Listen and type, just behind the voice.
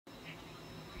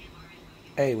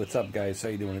Hey, what's up, guys? How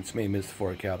you doing? It's me,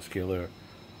 Mr. 4K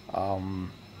Upscaler.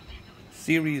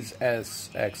 Series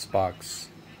S Xbox.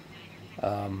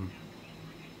 And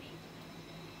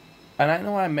I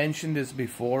know I mentioned this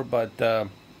before, but a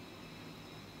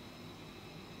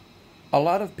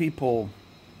lot of people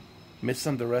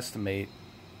misunderestimate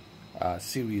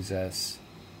Series S.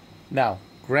 Now,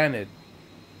 granted,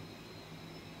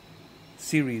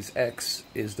 Series X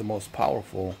is the most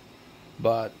powerful,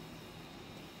 but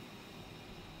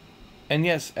and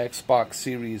yes, Xbox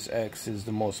Series X is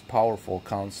the most powerful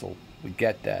console. We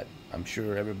get that. I'm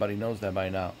sure everybody knows that by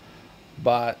now.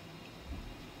 But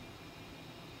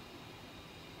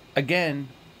again,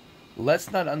 let's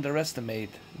not underestimate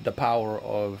the power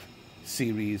of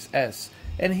Series S.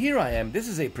 And here I am. This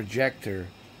is a projector.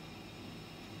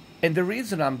 And the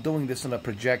reason I'm doing this on a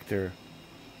projector,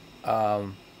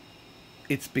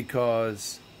 it's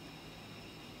because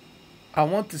I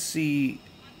want to see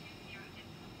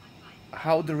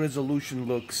how the resolution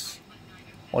looks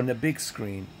on a big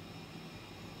screen,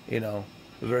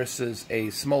 versus a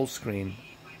small screen,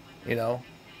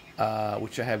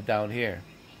 which I have down here.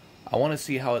 I want to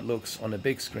see how it looks on a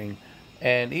big screen.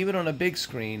 And even on a big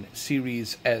screen,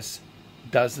 Series S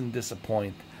doesn't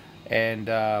disappoint. And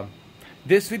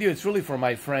this video is really for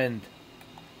my friend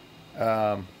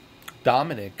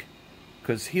Dominic,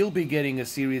 because he'll be getting a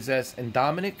Series S. And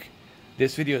Dominic,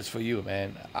 this video is for you,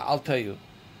 man. I'll tell you,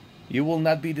 you will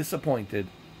not be disappointed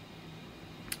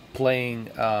playing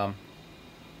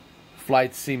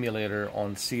Flight Simulator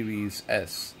on Series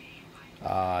S.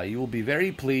 You will be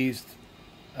very pleased.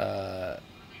 It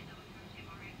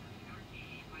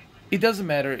doesn't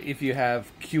matter if you have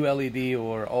QLED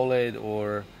or OLED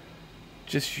or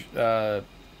just VZO,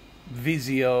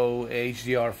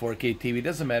 HDR, 4K TV. It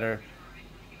doesn't matter.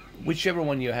 Whichever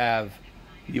one you have,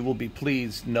 you will be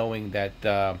pleased knowing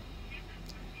that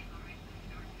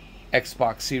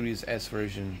Xbox Series S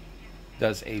version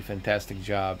does a fantastic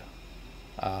job.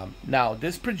 Now,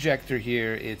 this projector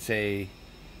here, it's a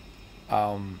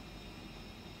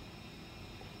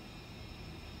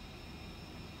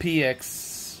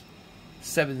PX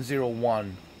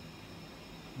 701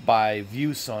 by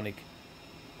ViewSonic.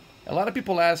 A lot of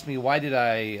people ask me, why did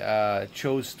I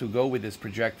chose to go with this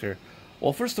projector?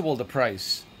 Well, first of all, the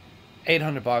price,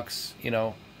 $800.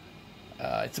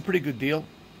 It's a pretty good deal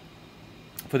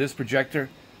for this projector,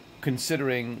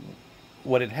 considering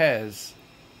what it has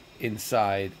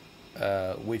inside,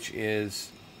 which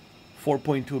is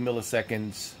 4.2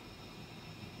 milliseconds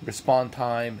response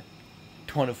time,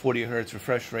 240 Hz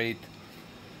refresh rate,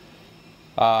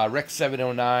 Rec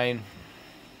 709,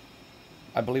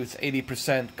 I believe it's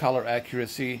 80% color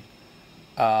accuracy,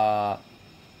 HDR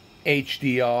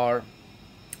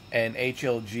and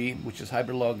HLG, which is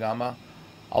hybrid low gamma,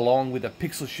 along with a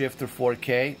pixel shifter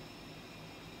 4K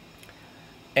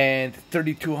and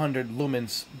 3200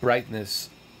 lumens brightness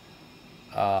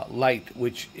light,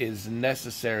 which is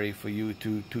necessary for you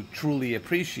to truly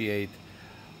appreciate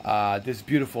this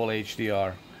beautiful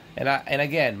HDR. And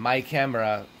again, my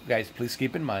camera, guys, please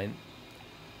keep in mind,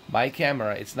 my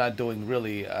camera, it's not doing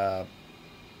really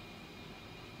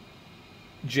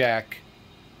jack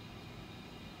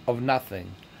of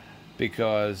nothing,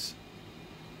 because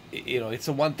it's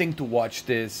a one thing to watch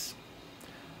this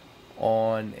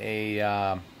on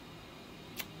a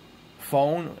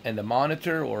phone and a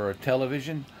monitor or a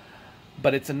television,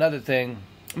 but it's another thing,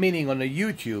 meaning on a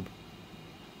YouTube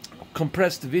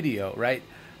compressed video, right?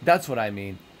 That's what I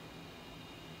mean.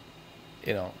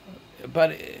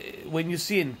 But when you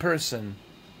see it in person,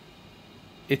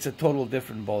 it's a total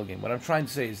different ballgame. What I'm trying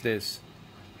to say is this: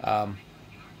 I'm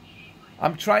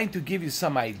trying to give you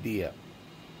some idea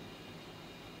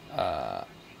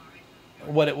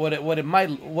what it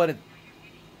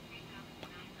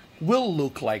will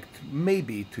look like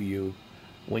maybe to you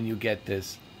when you get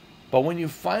this. But when you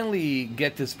finally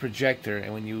get this projector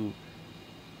and when you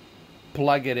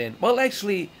plug it in, well,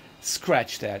 actually,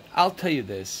 scratch that. I'll tell you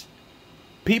this: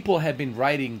 people have been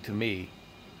writing to me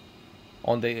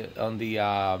on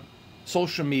the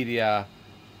social media,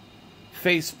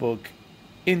 Facebook,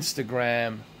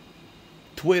 Instagram,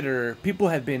 Twitter. People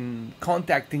have been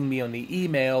contacting me on the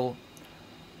email,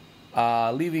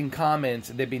 leaving comments.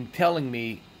 They've been telling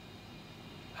me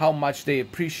how much they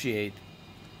appreciate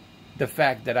the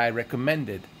fact that I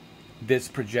recommended this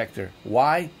projector.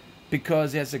 Why?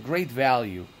 Because it has a great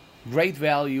value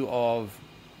of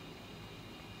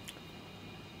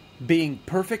being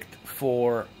perfect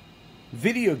for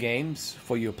video games,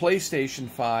 for your PlayStation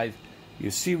 5,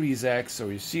 your Series X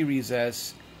or your Series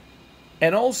S,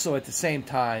 and also at the same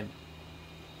time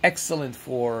excellent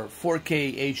for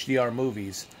 4K HDR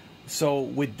movies, So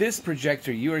with this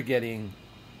projector, you are getting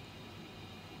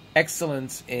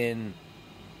excellence in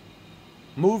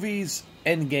movies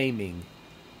and gaming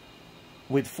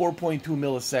with 4.2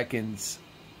 milliseconds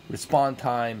response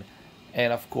time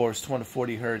and of course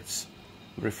 240 hertz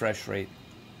refresh rate.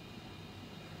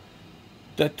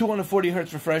 The 240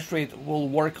 hertz refresh rate will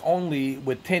work only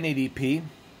with 1080p.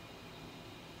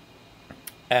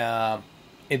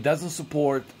 It doesn't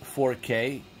support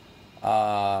 4K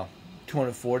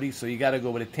 240, so you got to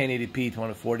go with a 1080p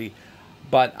 240.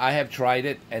 But I have tried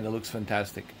it and it looks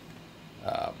fantastic.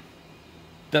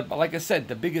 Like I said,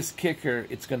 the biggest kicker,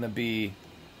 it's going to be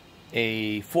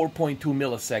a 4.2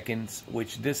 milliseconds,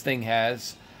 which this thing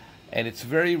has, and it's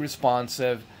very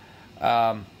responsive.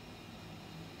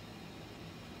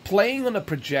 Playing on a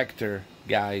projector,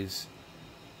 guys,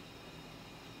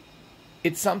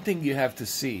 it's something you have to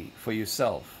see for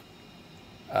yourself.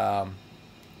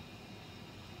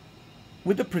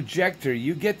 With the projector,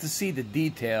 you get to see the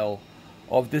detail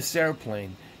of this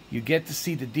airplane. You get to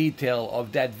see the detail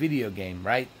of that video game,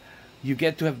 right? You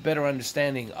get to have better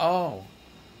understanding. Oh,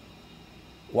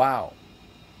 wow.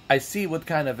 I see what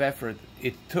kind of effort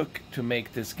it took to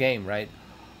make this game, right?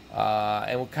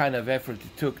 And what kind of effort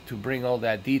it took to bring all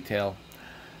that detail.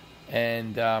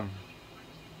 And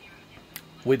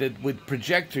with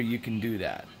projector, you can do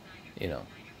that, you know.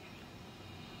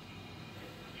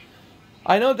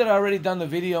 I know that I already done the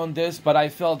video on this, but I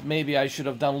felt maybe I should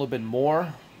have done a little bit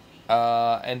more.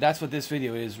 And that's what this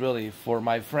video is really for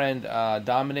my friend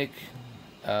Dominic.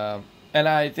 And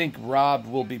I think Rob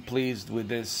will be pleased with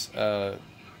this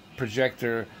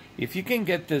projector. If you can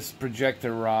get this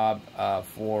projector, Rob,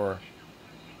 for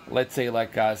let's say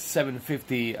like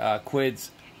 750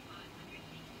 quids,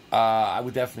 I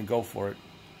would definitely go for it.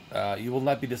 You will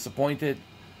not be disappointed.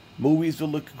 Movies will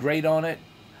look great on it.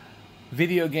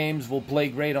 Video games will play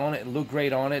great on it and look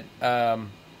great on it.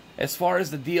 As far as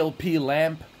the DLP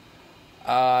lamp,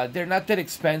 they're not that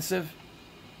expensive.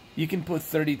 You can put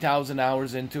 30,000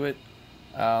 hours into it.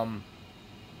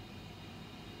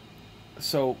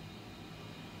 So,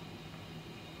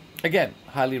 again,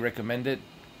 highly recommend it.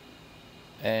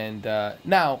 And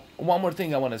now, one more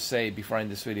thing I want to say before I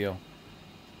end this video.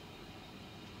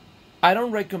 I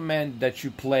don't recommend that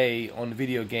you play on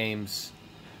video games.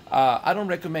 I don't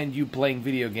recommend you playing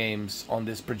video games on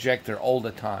this projector all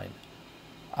the time.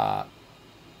 I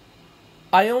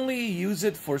only use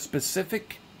it for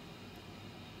specific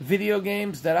video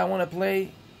games that I want to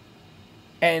play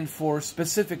and for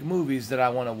specific movies that I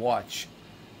want to watch.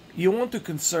 You want to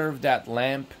conserve that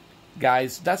lamp,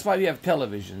 guys. That's why we have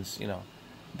televisions, you know.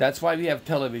 That's why we have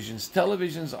televisions.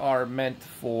 Televisions are meant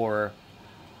for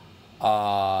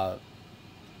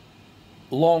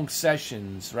long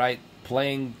sessions, right?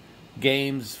 Playing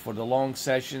games for the long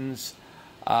sessions.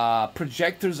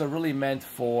 Projectors are really meant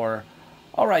for,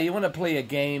 all right, you want to play a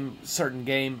game, certain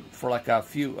game for like a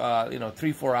few,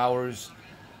 3-4 hours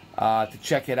to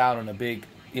check it out on a big,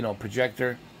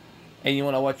 projector, and you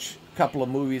want to watch a couple of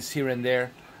movies here and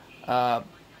there.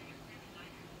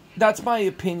 That's my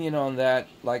opinion on that.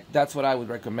 Like, that's what I would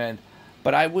recommend.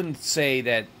 But I wouldn't say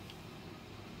that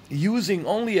using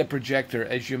only a projector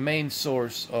as your main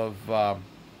source of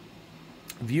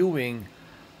viewing,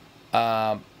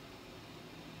 I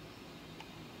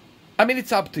mean,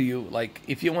 it's up to you. Like,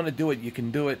 if you want to do it, you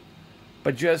can do it.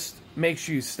 But just make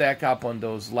sure you stack up on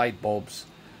those light bulbs,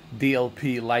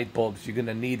 DLP light bulbs. You're going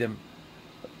to need them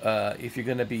if you're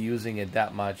going to be using it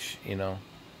that much,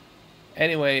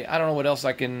 Anyway, I don't know what else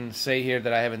I can say here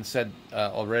that I haven't said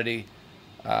already.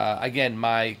 Again,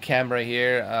 my camera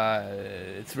here,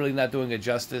 it's really not doing it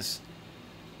justice.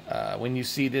 When you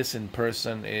see this in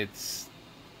person, it's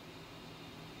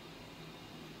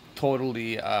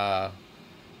totally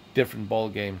different ball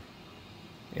game.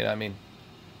 You know what I mean?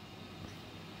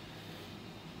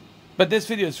 But this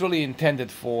video is really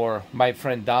intended for my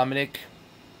friend Dominic.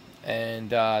 And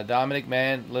Dominic,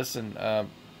 man, listen,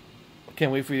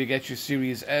 can't wait for you to get your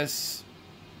Series S.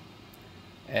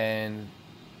 And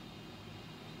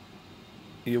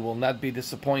you will not be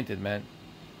disappointed, man.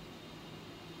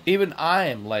 Even I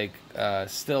am like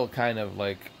still kind of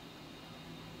like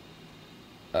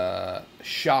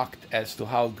shocked as to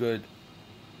how good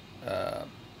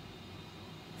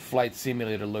Flight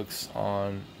Simulator looks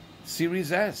on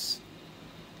Series S.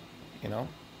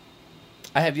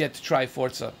 I have yet to try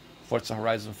Forza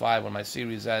Horizon 5 on my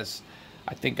Series S.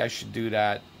 I think I should do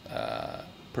that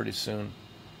pretty soon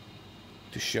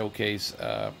to showcase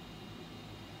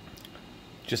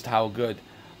just how good.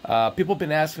 People have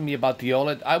been asking me about the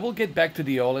OLED. I will get back to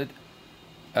the OLED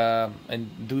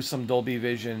and do some Dolby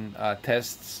Vision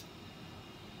tests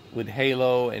with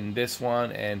Halo and this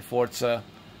one and Forza.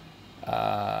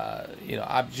 You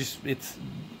know, it's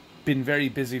been very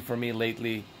busy for me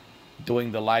lately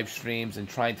doing the live streams and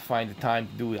trying to find the time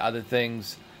to do other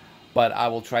things, but I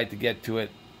will try to get to it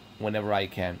whenever I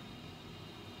can.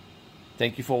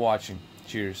 Thank you for watching.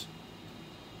 Cheers.